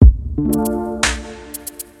Hey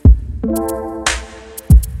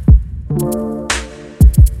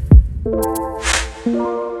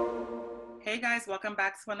guys, welcome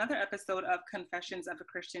back to another episode of Confessions of a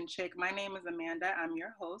Christian Chick. My name is Amanda. I'm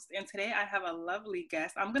your host, and today I have a lovely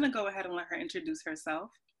guest. I'm going to go ahead and let her introduce herself.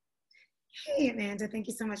 Hey, Amanda. Thank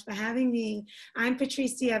you so much for having me. I'm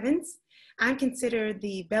Patrice D. Evans. I'm considered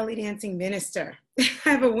the belly dancing minister. I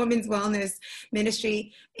have a women's wellness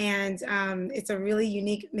ministry, and it's a really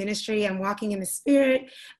unique ministry. I'm walking in the spirit.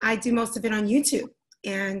 I do most of it on YouTube.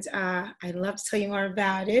 And I'd love to tell you more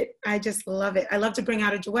about it. I just love it. I love to bring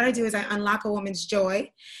out what I do is I unlock a woman's joy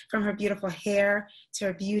from her beautiful hair to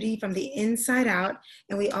her beauty from the inside out.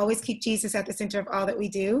 And we always keep Jesus at the center of all that we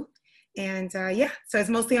do. And so it's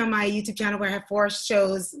mostly on my YouTube channel where I have 4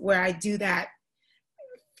 shows where I do that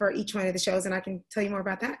for each one of the shows. And I can tell you more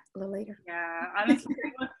about that a little later. Yeah, honestly, I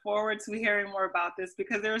look forward to hearing more about this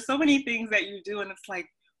because there are so many things that you do and it's like,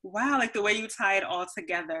 wow, like the way you tie it all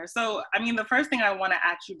together. So, I mean, the first thing I want to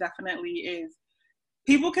ask you definitely is,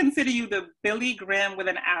 people consider you the Billy Graham with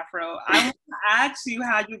an afro. I want to ask you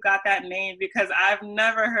how you got that name because I've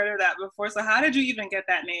never heard of that before. So how did you even get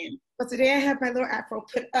that name? Well, today I have my little afro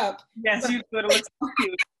put up. Yes, you do. It looks so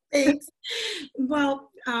cute. Thanks. Well,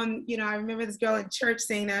 I remember this girl in church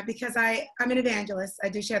saying that because I'm an evangelist. I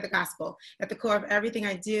do share the gospel. At the core of everything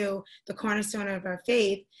I do, the cornerstone of our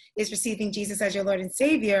faith is receiving Jesus as your Lord and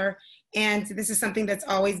Savior. And this is something that's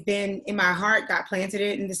always been in my heart. God planted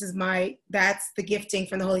it. And that's the gifting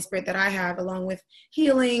from the Holy Spirit that I have, along with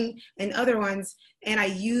healing and other ones. And I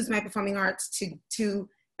use my performing arts to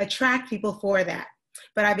attract people for that.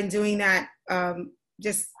 But I've been doing that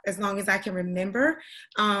just as long as I can remember.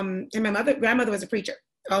 And my grandmother was a preacher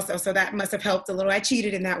also, so that must have helped a little. I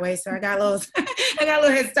cheated in that way, so I got a little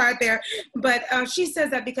head start there. But she says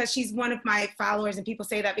that because she's one of my followers, and people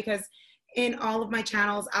say that because in all of my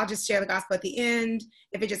channels, I'll just share the gospel at the end.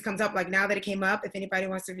 If it just comes up, like now that it came up, if anybody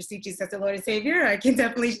wants to receive Jesus as the Lord and Savior, I can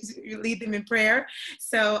definitely lead them in prayer.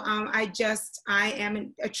 So I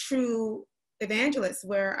am a true evangelist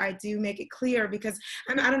where I do make it clear because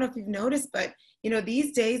I don't know if you've noticed, but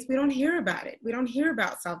these days we don't hear about it. We don't hear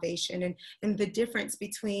about salvation and the difference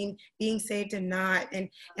between being saved and not. And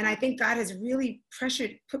I think God has really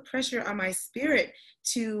put pressure on my spirit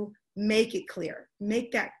to make it clear,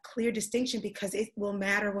 make that clear distinction because it will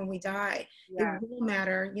matter when we die. Yeah. It will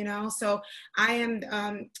matter, So I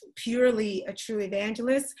am purely a true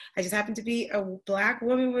evangelist. I just happen to be a Black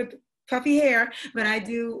woman with puffy hair, but I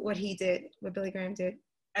do what Billy Graham did.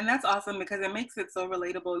 And that's awesome because it makes it so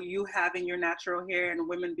relatable, you having your natural hair and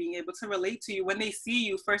women being able to relate to you. When they see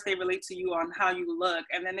you, first they relate to you on how you look,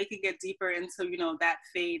 and then they can get deeper into, that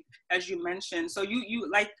faith, as you mentioned. So you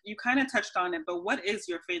kind of touched on it, but what is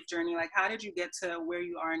your faith journey? Like, how did you get to where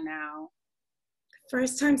you are now?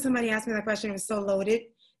 First time somebody asked me that question, it was so loaded.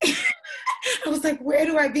 I was like, where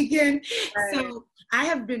do I begin? Right. So I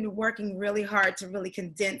have been working really hard to really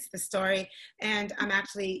condense the story. And I'm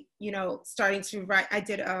actually, starting to write. I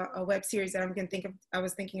did a web series that I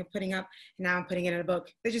was thinking of putting up, and now I'm putting it in a book.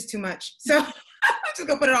 There's just too much. So I'm just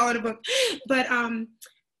gonna put it all in a book. But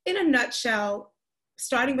in a nutshell,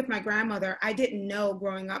 starting with my grandmother, I didn't know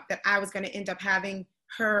growing up that I was gonna end up having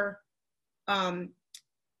her, my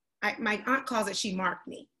aunt calls it, she marked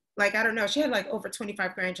me. Like, I don't know, she had like over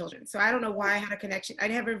 25 grandchildren. So I don't know why I had a connection. I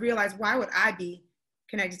never realized, why would I be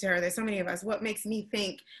connected to her? There's so many of us. What makes me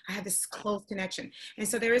think I have this close connection? And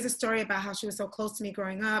so there is a story about how she was so close to me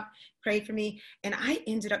growing up, prayed for me. And I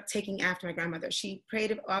ended up taking after my grandmother. She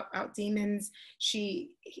prayed out demons. She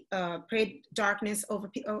prayed darkness off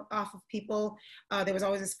of people. There was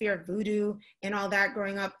always this fear of voodoo and all that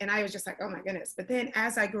growing up. And I was just like, oh my goodness. But then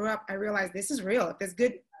as I grew up, I realized this is real. If there's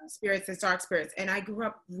good spirits, there's dark spirits. And I grew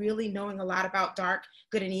up really knowing a lot about dark,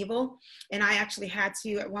 good, and evil. And I actually had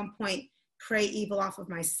to, at one point, pray evil off of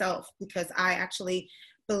myself because I actually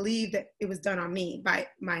believed that it was done on me by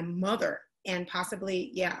my mother and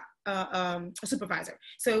possibly, a supervisor.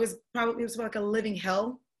 So it was like a living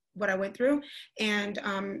hell, what I went through. And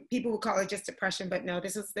people would call it just depression, but no,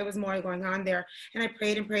 there was more going on there. And I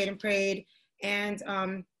prayed and prayed and prayed. And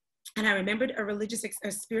I remembered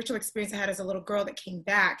a spiritual experience I had as a little girl that came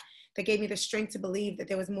back that gave me the strength to believe that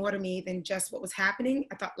there was more to me than just what was happening.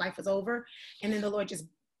 I thought life was over. And then the Lord just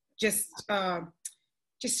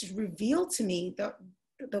revealed to me the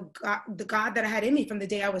God that I had in me from the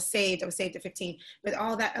day I was saved. I was saved at 15, but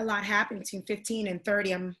a lot happened between 15 and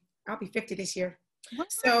 30. I'll be 50 this year.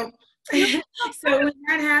 So when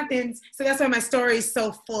that happens, so that's why my story is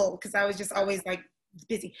so full, because I was just always like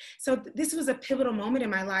busy. So this was a pivotal moment in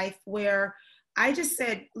my life where I just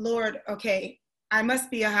said, Lord, okay, I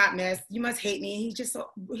must be a hot mess. You must hate me.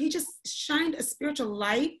 He just shined a spiritual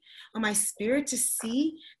light on my spirit to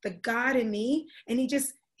see the God in me. And he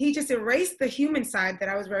just erased the human side that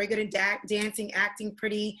I was very good at dancing, acting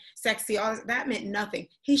pretty, sexy. All that meant nothing.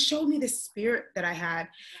 He showed me the spirit that I had,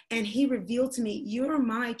 and he revealed to me, you're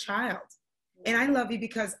my child. And I love you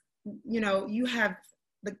because, you have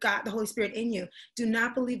the Holy Spirit in you. Do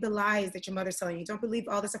not believe the lies that your mother's telling you. Don't believe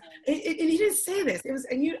all this stuff. And he didn't say this.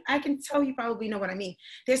 I can tell you probably know what I mean.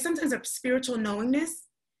 There's sometimes a spiritual knowingness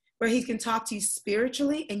where he can talk to you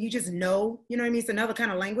spiritually and you just know, you know what I mean? It's another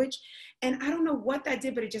kind of language. And I don't know what that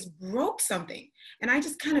did, but it just broke something. And I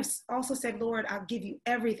just kind of also said, Lord, I'll give you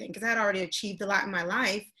everything, because I had already achieved a lot in my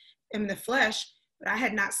life in the flesh, but I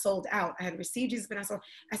had not sold out. I had received Jesus, but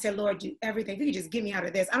I said, Lord, do everything. If you could just get me out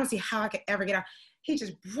of this. I don't see how I could ever get out. He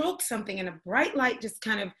just broke something, and a bright light just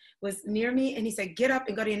kind of was near me. And he said, get up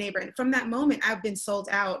and go to your neighbor. And from that moment, I've been sold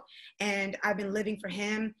out, and I've been living for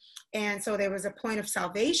him. And so there was a point of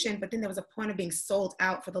salvation, but then there was a point of being sold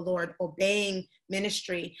out for the Lord, obeying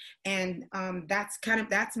ministry. And that's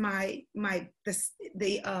my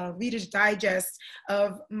Reader's Digest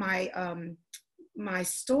of my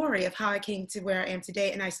story of how I came to where I am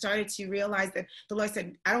today. And I started to realize that the Lord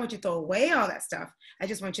said, I don't want you to throw away all that stuff. I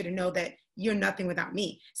just want you to know that you're nothing without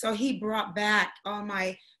me. So he brought back all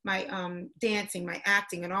my dancing, my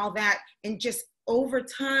acting and all that. And just over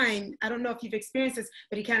time, I don't know if you've experienced this,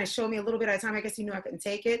 but he kind of showed me a little bit at a time. I guess he knew I couldn't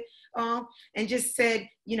take it all, and just said,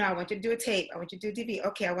 I want you to do a tape. I want you to do a DVD.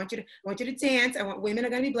 Okay, I want you to dance. I want Women Are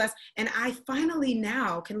Going to Be Blessed. And I finally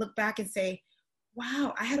now can look back and say,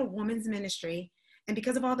 wow, I had a woman's ministry. And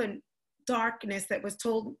because of all the darkness that was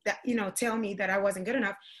told that, tell me that I wasn't good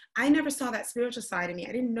enough, I never saw that spiritual side of me.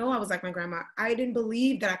 I didn't know I was like my grandma. I didn't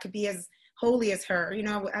believe that I could be as holy as her,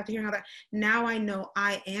 after hearing all that. Now I know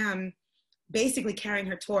I am basically carrying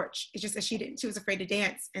her torch. It's just that she was afraid to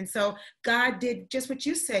dance. And so God did just what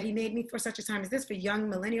you said. He made me for such a time as this, for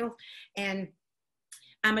young millennials. And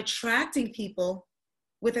I'm attracting people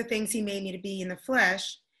with the things he made me to be in the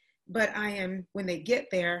flesh, but I am, when they get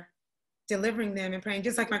there, delivering them and praying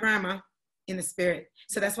just like my grandma in the spirit.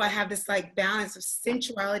 So that's why I have this like balance of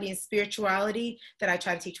sensuality and spirituality that I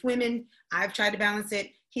try to teach women. I've tried to balance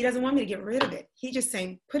it. He doesn't want me to get rid of it. He's just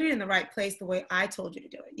saying, put it in the right place the way I told you to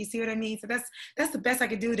do it. You see what I mean? So that's the best I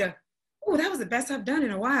could do that was the best I've done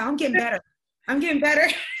in a while. I'm getting better.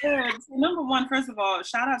 Yeah. So number one, first of all,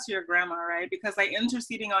 shout out to your grandma, right? Because like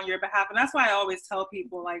interceding on your behalf. And that's why I always tell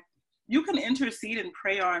people, like, you can intercede and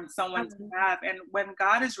pray on someone's behalf. And when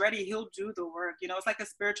God is ready, he'll do the work. It's like a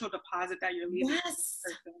spiritual deposit that you're leaving. Yes.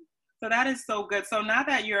 Person. So that is so good. So now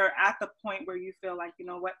that you're at the point where you feel like,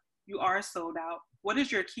 what, you are sold out, what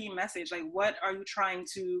is your key message? Like, what are you trying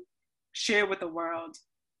to share with the world?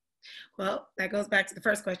 Well, that goes back to the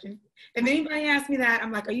first question. If anybody asks me that,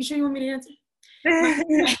 I'm like, are you sure you want me to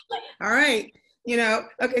answer? All right.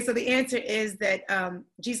 Okay. So the answer is that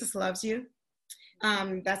Jesus loves you.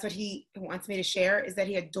 That's what he wants me to share, is that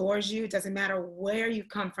he adores you. It doesn't matter where you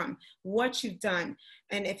come from, what you've done.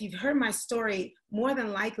 And if you've heard my story, more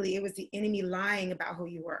than likely it was the enemy lying about who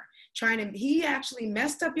you were. He actually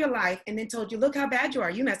messed up your life and then told you, look how bad you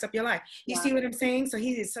are. You messed up your life. You see what I'm saying? So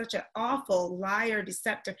he is such an awful liar,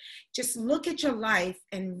 deceptor. Just look at your life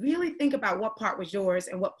and really think about what part was yours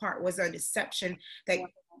and what part was a deception that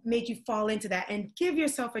made you fall into that, and give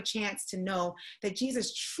yourself a chance to know that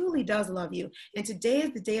Jesus truly does love you. And today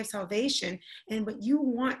is the day of salvation. But you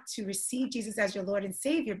want to receive Jesus as your Lord and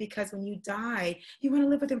Savior, because when you die, you want to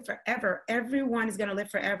live with him forever. Everyone is going to live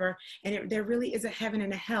forever. And there really is a heaven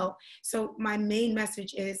and a hell. So my main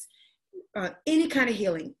message is any kind of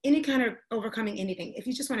healing, any kind of overcoming anything. If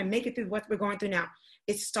you just want to make it through what we're going through now,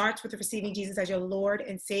 it starts with receiving Jesus as your Lord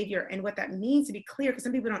and Savior. And what that means, to be clear, because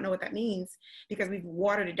some people don't know what that means because we've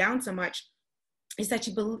watered it down so much, is that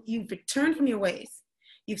you've returned from your ways.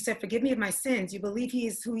 You've said, forgive me of my sins. You believe he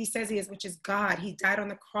is who he says he is, which is God. He died on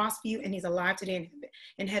the cross for you, and he's alive today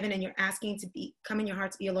in heaven, and you're asking to come in your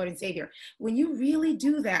heart to be your Lord and Savior. When you really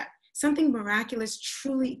do that, something miraculous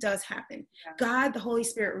truly does happen. Yeah. God, the Holy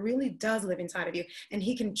Spirit, really does live inside of you, and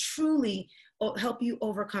he can truly help you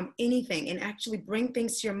overcome anything and actually bring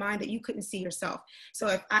things to your mind that you couldn't see yourself.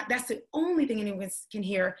 So that's the only thing anyone can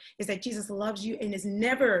hear, is that Jesus loves you and is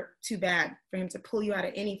never too bad for him to pull you out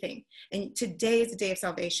of anything. And today is the day of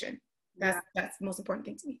salvation. That's the most important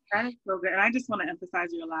thing to me. That is so good. And I just want to emphasize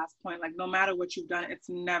your last point. Like, no matter what you've done, it's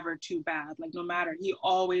never too bad. Like, no matter, he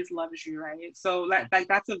always loves you, right? So like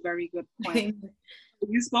that's a very good point.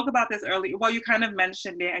 You spoke about this earlier. Well, you kind of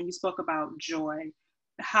mentioned it, and you spoke about joy.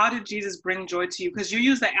 How did Jesus bring joy to you? Because you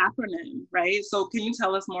use the acronym, right? So can you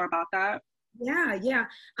tell us more about that? Yeah, yeah.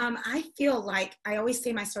 I feel like I always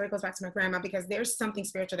say my story goes back to my grandma because there's something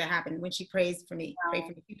spiritual that happened when she prays for me. Prayed for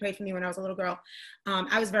me. She prayed for me when I was a little girl.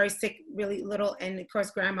 I was very sick, really little, and of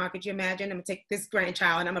course, grandma, could you imagine? I'm gonna take this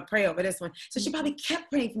grandchild and I'm gonna pray over this one. So she probably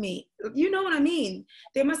kept praying for me. You know what I mean?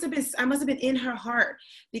 I must have been in her heart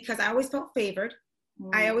because I always felt favored.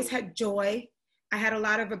 I always had joy. I had a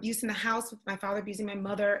lot of abuse in the house with my father abusing my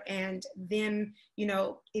mother, and then,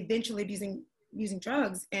 eventually using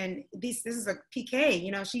drugs. And this is a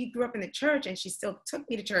PK, she grew up in the church and she still took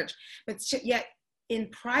me to church, but yet in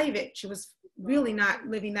private, she was really not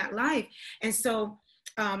living that life. And so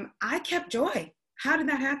I kept joy. How did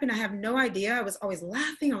that happen? I have no idea. I was always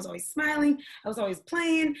laughing. I was always smiling. I was always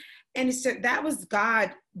playing. And that was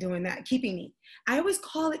God doing that, keeping me. I always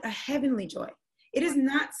call it a heavenly joy. It is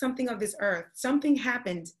not something of this earth. Something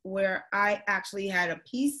happened where I actually had a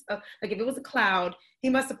piece of, like if it was a cloud, he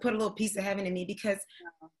must have put a little piece of heaven in me because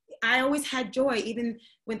I always had joy, even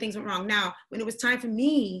when things went wrong. Now, when it was time for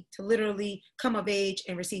me to literally come of age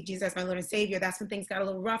and receive Jesus as my Lord and Savior, that's when things got a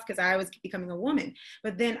little rough because I was becoming a woman.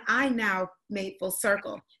 But then I now made full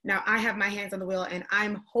circle. Now I have my hands on the wheel and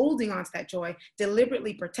I'm holding on to that joy,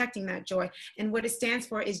 deliberately protecting that joy. And what it stands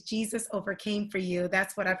for is Jesus overcame for you.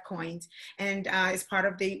 That's what I've coined. And it's part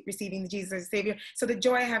of the receiving the Jesus as Savior. So the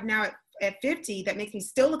joy I have now at 50 that makes me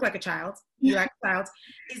still look like a child, is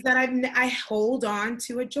that I hold on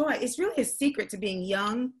to a joy. It's really a secret to being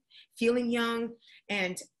young, feeling young,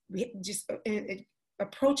 and just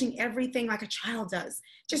approaching everything like a child does,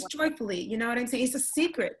 just joyfully. You know what I'm saying? It's a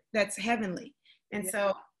secret that's heavenly. And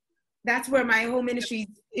so that's where my whole ministry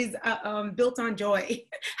is built on joy,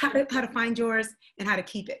 how to find yours and how to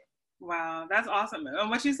keep it. Wow, that's awesome. And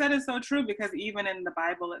what you said is so true because even in the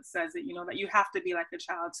Bible, it says that, that you have to be like a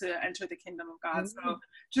child to enter the kingdom of God. Mm-hmm. So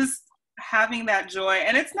just having that joy,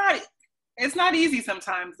 and it's not easy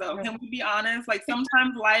sometimes though. Can we be honest? Like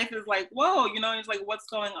sometimes life is like, whoa, it's like, what's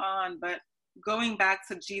going on? But going back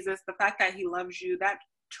to Jesus, the fact that he loves you, that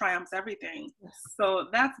triumphs everything. Yes. So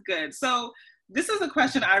that's good. So this is a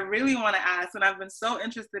question I really want to ask, and I've been so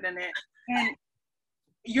interested in it. And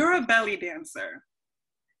you're a belly dancer.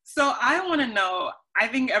 So I want to know, I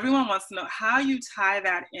think everyone wants to know how you tie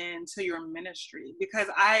that into your ministry, because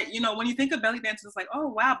when you think of belly dancers, it's like, oh,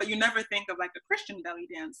 wow, but you never think of like a Christian belly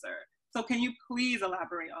dancer. So can you please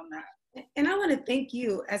elaborate on that? And I want to thank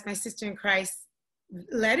you as my sister in Christ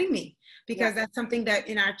letting me, because that's something that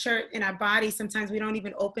in our church, in our body, sometimes we don't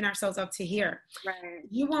even open ourselves up to hear. Right.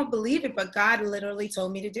 You won't believe it, but God literally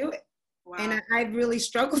told me to do it. Wow. And I really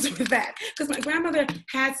struggled with that because my grandmother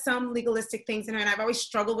had some legalistic things in her, and I've always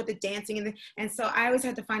struggled with the dancing, and so I always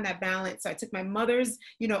had to find that balance. So I took my mother's,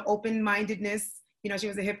 open-mindedness, she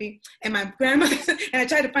was a hippie, and my grandmother, and I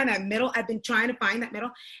tried to find that middle. I've been trying to find that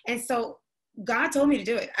middle, and so God told me to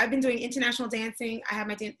do it. I've been doing international dancing. I have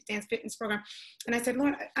my dance fitness program, and I said,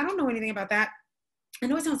 Lord, I don't know anything about that. I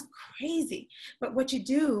know it sounds crazy, but what you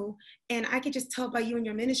do, and I could just tell by you and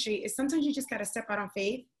your ministry, is sometimes you just got to step out on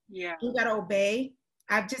faith. Yeah. You got to obey.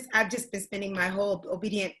 I've just been spending my whole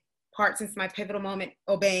obedient part since my pivotal moment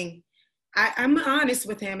obeying. I'm honest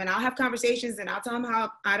with him, and I'll have conversations and I'll tell him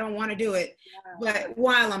how I don't want to do it, but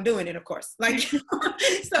while I'm doing it, of course, like, so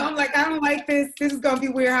I'm like, I don't like this. This is going to be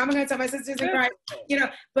weird. How am I going to tell my sisters in Christ?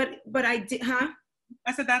 But I did,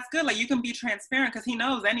 I said, that's good. Like you can be transparent because he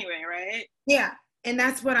knows anyway, right? Yeah. And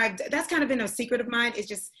that's that's kind of been a secret of mine. It's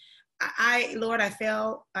just, Lord, I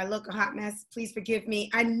fail. I look a hot mess. Please forgive me.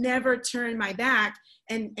 I never turn my back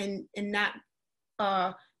and not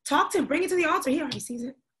talk to him. Bring it to the altar. He already sees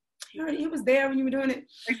it. He was there when you were doing it.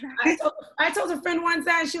 Exactly. I told a friend one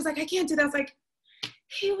time, she was like, I can't do that. I was like,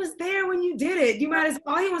 he was there when you did it.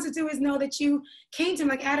 All he wants to do is know that you came to him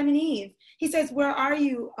like Adam and Eve. He says, where are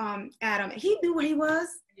you, Adam? He knew where he was.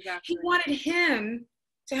 Exactly. He wanted him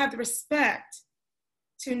to have the respect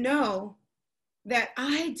to know that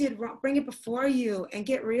I did wrong, bring it before you and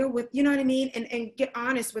get real with, you know what I mean? And get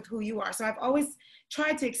honest with who you are. So I've always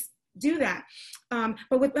tried to do that.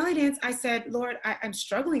 But with belly dance, I said, Lord, I'm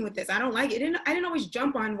struggling with this. I don't like it. I didn't always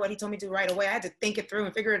jump on what he told me to do right away. I had to think it through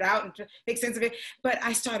and figure it out and make sense of it. But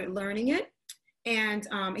I started learning it. And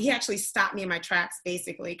he actually stopped me in my tracks,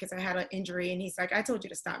 basically, because I had an injury. And he's like, I told you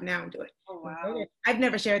to stop now and do it. Oh, wow. I've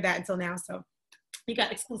never shared that until now. So you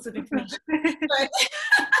got exclusive information. But,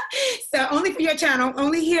 so only for your channel,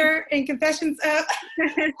 only here in Confessions of.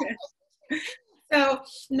 So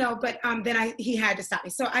no, but then he had to stop me.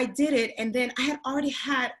 So I did it, and then I had already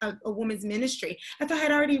had a woman's ministry. I thought I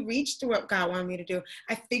had already reached what God wanted me to do.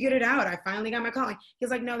 I figured it out. I finally got my calling. He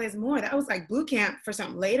was like, no, there's more. That was like boot camp for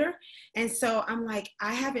something later. And so I'm like,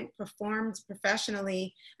 I haven't performed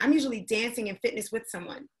professionally. I'm usually dancing in fitness with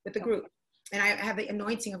someone, with a group. And I have the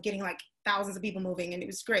anointing of getting like thousands of people moving, and it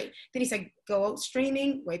was great. Then he said, go out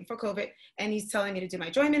streaming, waiting for COVID. And he's telling me to do my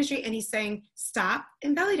joy ministry. And he's saying, stop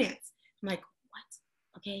and belly dance. I'm like,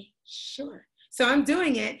 what? Okay, sure. So I'm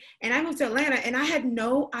doing it. And I moved to Atlanta, and I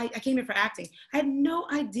came here for acting. I had no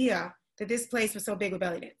idea that this place was so big with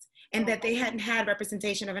belly dance, and that they hadn't had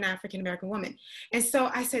representation of an African-American woman. And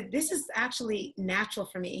so I said, this is actually natural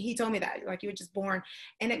for me. He told me that, like, you were just born.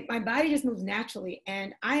 And my body just moves naturally.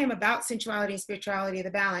 And I am about sensuality and spirituality,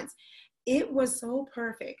 the balance. It was so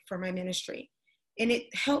perfect for my ministry. And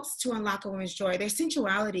it helps to unlock a woman's joy. Their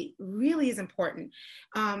sensuality really is important.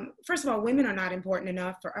 First of all, women are not important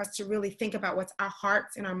enough for us to really think about what's our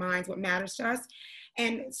hearts and our minds, what matters to us.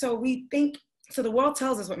 And so the world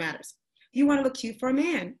tells us what matters. You want to look cute for a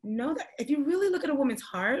man. Know that if you really look at a woman's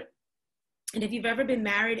heart, and if you've ever been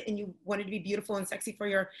married and you wanted to be beautiful and sexy for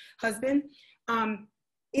your husband,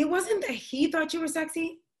 it wasn't that he thought you were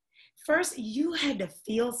sexy. First, you had to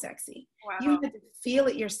feel sexy. Wow. You had to feel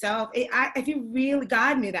it yourself. If you really,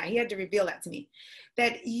 God knew that. He had to reveal that to me.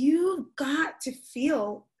 That you got to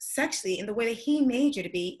feel sexy in the way that he made you to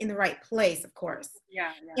be, in the right place, of course.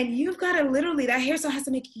 Yeah. And you've got to literally, that hairstyle has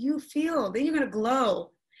to make you feel. Then you're going to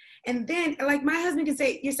glow. And then, like, my husband can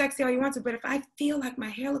say, you're sexy all you want to, but if I feel like my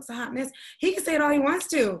hair looks a hot mess, he can say it all he wants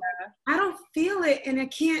to. Yeah. I don't feel it, and I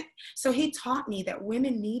can't. So he taught me that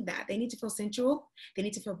women need that. They need to feel sensual. They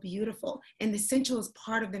need to feel beautiful. And the sensual is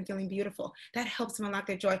part of them feeling beautiful. That helps them unlock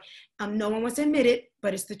their joy. No one wants to admit it,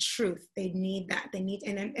 but it's the truth. They need that. They need,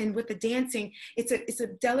 and with the dancing, it's a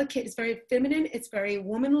delicate, it's very feminine, it's very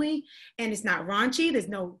womanly, and it's not raunchy. There's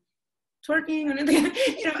no twerking or anything,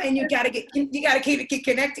 and you gotta keep it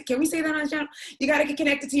connected. Can we say that on the channel? You gotta get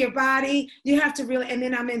connected to your body. You have to really, and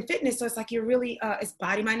then I'm in fitness, so it's like you're really, it's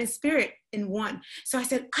body, mind, and spirit in one. So I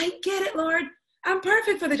said, I get it, Lord. I'm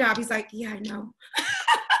perfect for the job. He's like, yeah, I know.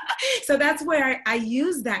 So that's where I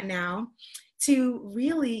use that now to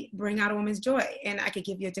really bring out a woman's joy. And I could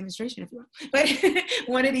give you a demonstration if you want. But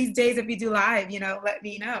one of these days, if we do live, let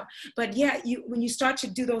me know. But yeah, when you start to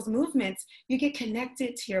do those movements, you get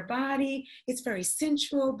connected to your body. It's very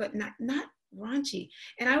sensual, but not raunchy.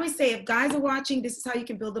 And I always say, if guys are watching, this is how you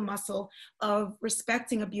can build the muscle of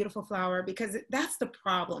respecting a beautiful flower, because that's the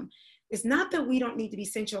problem. It's not that we don't need to be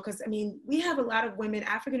sensual, because we have a lot of women,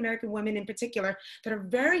 African-American women in particular, that are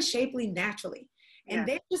very shapely naturally. And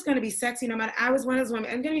they're just going to be sexy no matter. I was one of those women.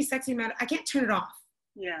 I'm going to be sexy no matter. I can't turn it off.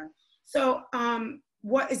 Yeah. So,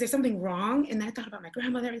 what is there something wrong? And I thought about my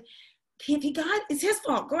grandmother. God, it's his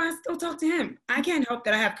fault. Go talk to him. I can't help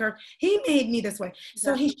that I have curve. He made me this way.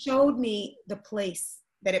 So he showed me the place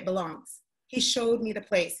that it belongs. He showed me the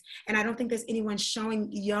place, and I don't think there's anyone showing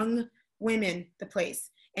young women the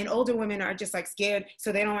place. And older women are just like scared,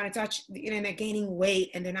 so they don't want to touch. And they're gaining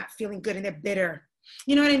weight, and they're not feeling good, and they're bitter.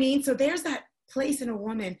 You know what I mean? So there's that place in a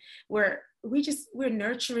woman where we're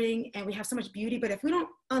nurturing and we have so much beauty, but if we don't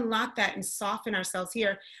unlock that and soften ourselves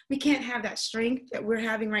here, we can't have that strength that we're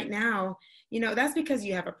having right now. That's because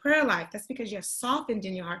you have a prayer life. That's because you have softened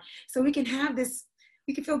in your heart. So we can have this,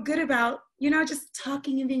 we can feel good about, just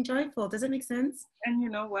talking and being joyful. Does it make sense? And you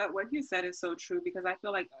know what you said is so true, because I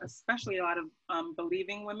feel like especially a lot of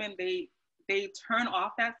believing women, they turn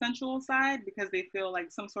off that sensual side because they feel like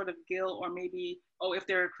some sort of guilt, or maybe, if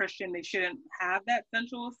they're a Christian, they shouldn't have that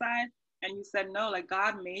sensual side. And you said, no, like,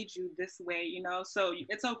 God made you this way, so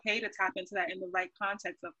it's okay to tap into that in the right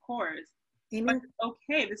context, of course. Amen. But it's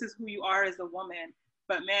okay, this is who you are as a woman.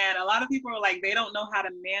 But man, a lot of people are like, they don't know how to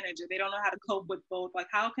manage it. They don't know how to cope with both. Like,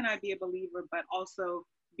 how can I be a believer, but also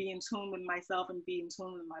be in tune with myself and be in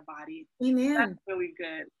tune with my body? Amen. That's really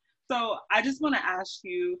good. So I just want to ask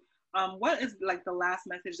you, what is like the last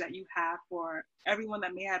message that you have for everyone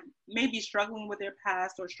that may be struggling with their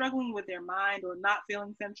past, or struggling with their mind, or not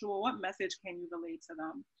feeling sensual? What message can you relate to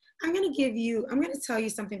them? I'm going to tell you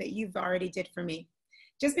something that you've already did for me.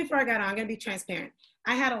 Just before I got on, I'm going to be transparent.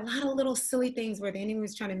 I had a lot of little silly things where the enemy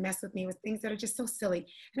was trying to mess with me with things that are just so silly.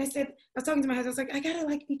 And I was talking to my husband, I was like, I got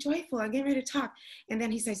to be joyful. I'm getting ready to talk. And then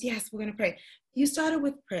he says, yes, we're going to pray. You started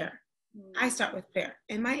with prayer. I start with prayer.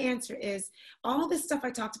 And my answer is, all this stuff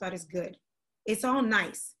I talked about is good. It's all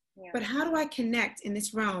nice. Yeah. But how do I connect in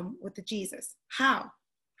this realm with the Jesus? How?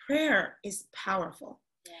 Prayer is powerful.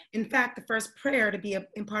 Yeah. In fact, the first prayer to be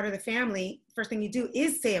in part of the family, first thing you do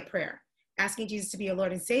is say a prayer, asking Jesus to be your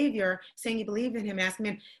Lord and Savior, saying you believe in him, asking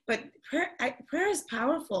him. But prayer is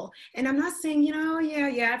powerful. And I'm not saying,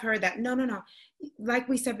 I've heard that. No. Like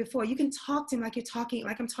we said before, you can talk to him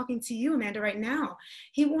like I'm talking to you, Amanda, right now.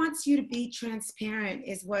 He wants you to be transparent,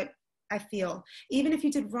 is what I feel. Even if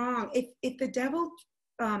you did wrong, if the devil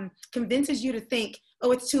convinces you to think,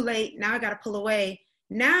 oh, it's too late, now I got to pull away,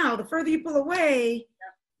 Now, the further you pull away,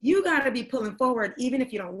 you got to be pulling forward, even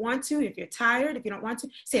if you don't want to, if you're tired, if you don't want to.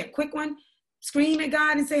 Say a quick one, scream at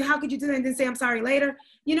God and say, how could you do that? And then say, I'm sorry later.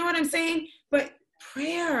 You know what I'm saying? But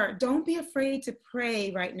prayer, don't be afraid to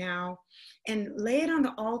pray right now and lay it on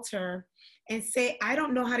the altar and say, I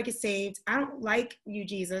don't know how to get saved. I don't like you,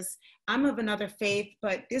 Jesus. I'm of another faith,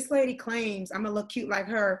 but this lady claims I'm gonna look cute like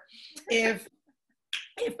her if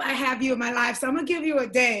I have you in my life. So I'm gonna give you a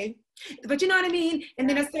day. But you know what I mean? And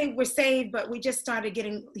then I say we're saved, but we just started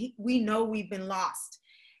we know we've been lost.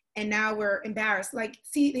 And now we're embarrassed. Like,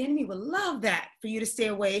 see, the enemy would love that for you to stay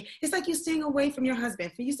away. It's like you staying away from your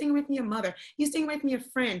husband, for you staying away from your mother, you staying away from your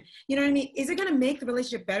friend. You know what I mean? Is it going to make the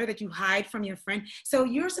relationship better that you hide from your friend? So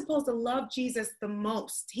you're supposed to love Jesus the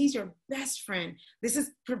most. He's your best friend. This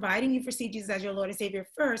is providing you receive Jesus as your Lord and Savior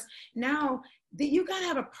first. Now, you got to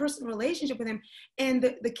have a personal relationship with him.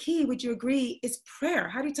 And the key, would you agree, is prayer.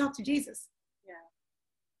 How do you talk to Jesus?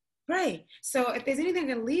 Pray. So if there's anything I'm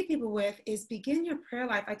going to leave people with is begin your prayer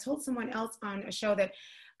life. I told someone else on a show that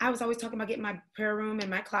I was always talking about getting my prayer room in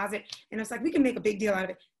my closet. And I was like, we can make a big deal out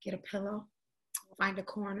of it. Get a pillow, find a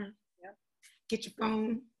corner, get your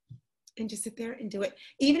phone, and just sit there and do it.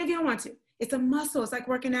 Even if you don't want to. It's a muscle. It's like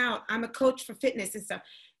working out. I'm a coach for fitness and stuff.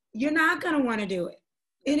 You're not going to want to do it.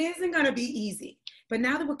 It isn't going to be easy. But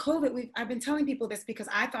now that with COVID, I've been telling people this because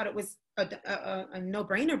I thought it was a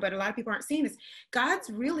no-brainer, but a lot of people aren't seeing this. God's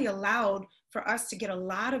really allowed for us to get a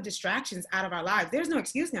lot of distractions out of our lives. There's no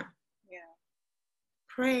excuse now.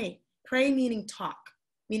 Pray. Pray meaning talk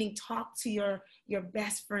to your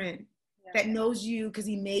best friend that knows you because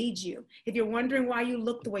he made you. If you're wondering why you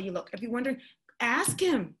look the way you look, if you're wondering, ask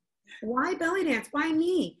him, why belly dance? Why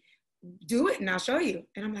me? Do it and I'll show you.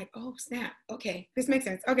 And I'm like, oh, snap. Okay, this makes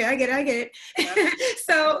sense. Okay, I get it.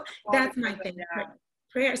 So that's my thing.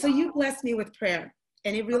 Prayer. So you blessed me with prayer.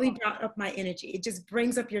 And it really brought up my energy. It just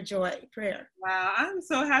brings up your joy, prayer. Wow, I'm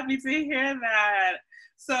so happy to hear that.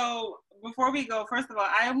 So before we go, first of all,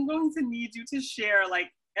 I am going to need you to share like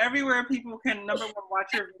everywhere people can, number one, watch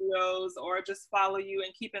your videos or just follow you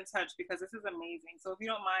and keep in touch because this is amazing. So if you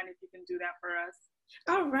don't mind, if you can do that for us.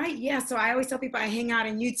 All right. Yeah. So I always tell people I hang out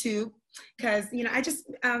on YouTube because, I just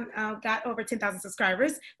got over 10,000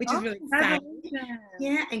 subscribers, which is really exciting.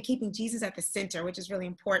 Yeah. And keeping Jesus at the center, which is really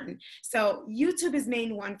important. So YouTube is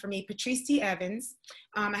main one for me. Patrice T. Evans.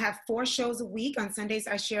 I have 4 shows a week. On Sundays,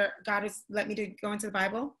 I share, God has let me to go into the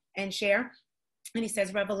Bible and share. And he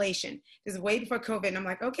says Revelation. This is way before COVID. And I'm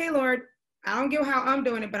like, okay, Lord, I don't get how I'm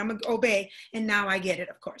doing it, but I'm going to obey. And now I get it,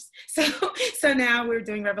 of course. So now we're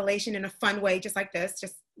doing Revelation in a fun way, just like this,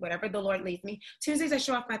 just whatever the Lord leads me. Tuesdays, I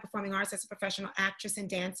show off my performing arts as a professional actress and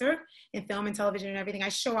dancer in film and television and everything. I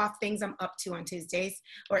show off things I'm up to on Tuesdays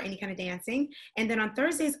or any kind of dancing. And then on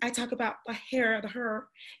Thursdays, I talk about the hair,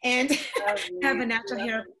 and have a natural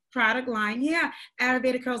hair product line. Yeah,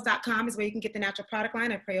 AyurvedaCurls.com is where you can get the natural product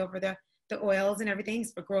line. I pray over the oils and everything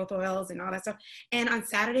for growth oils and all that stuff. And on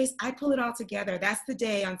Saturdays, I pull it all together. That's the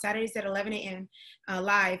day on Saturdays at 11 a.m.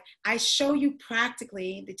 Live. I show you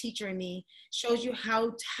practically, the teacher in me shows you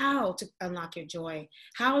how to unlock your joy,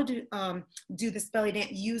 how to do this belly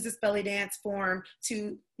dance, use this belly dance form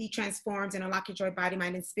to be transformed and unlock your joy, body,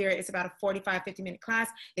 mind, and spirit. It's about a 50-minute class.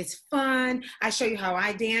 It's fun. I show you how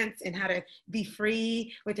I dance and how to be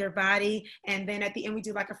free with your body. And then at the end, we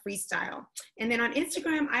do like a freestyle. And then on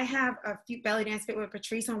Instagram, I have a few belly dance fit with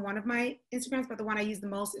Patrice on one of my Instagrams, but the one I use the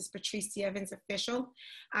most is Patrice T. Evans Official.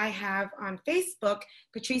 I have on Facebook,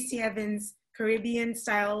 Patrice T. Evans Caribbean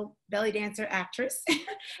style belly dancer actress.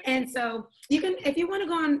 And so you can, if you want to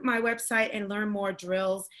go on my website and learn more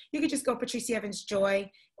drills, you can just go Patrice T. Evans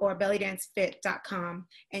Joy or bellydancefit.com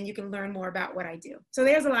and you can learn more about what I do. So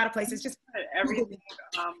there's a lot of places. Just everything,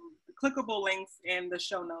 clickable links in the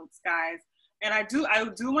show notes, guys. And I do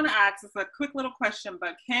want to ask, it's a quick little question,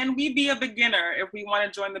 but can we be a beginner if we want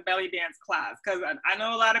to join the belly dance class? Because I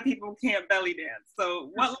know a lot of people can't belly dance.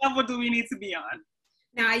 So what level do we need to be on?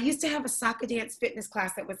 Now, I used to have a soccer dance fitness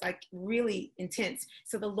class that was like really intense.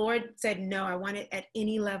 So the Lord said, no, I want it at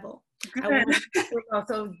any level.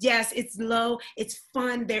 So yes, it's low, it's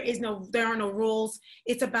fun. There are no rules.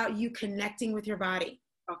 It's about you connecting with your body.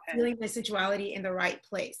 Okay. Feeling the sensuality in the right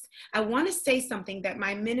place. I want to say something that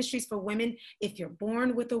my ministry's for women. If you're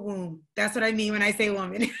born with a womb, that's what I mean when I say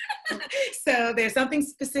woman. So there's something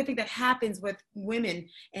specific that happens with women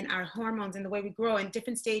and our hormones and the way we grow in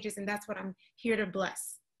different stages. And that's what I'm here to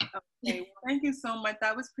bless. Okay, well, thank you so much.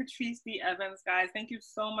 That was Patrice T. Evans, guys. Thank you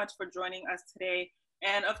so much for joining us today.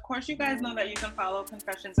 And of course, you guys know that you can follow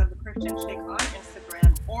Confessions of the Christian Sheikh on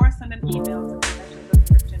Instagram or send an email to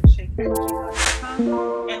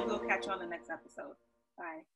confessionsofthechristianshake@gmail.com. And we'll catch you on the next episode. Bye.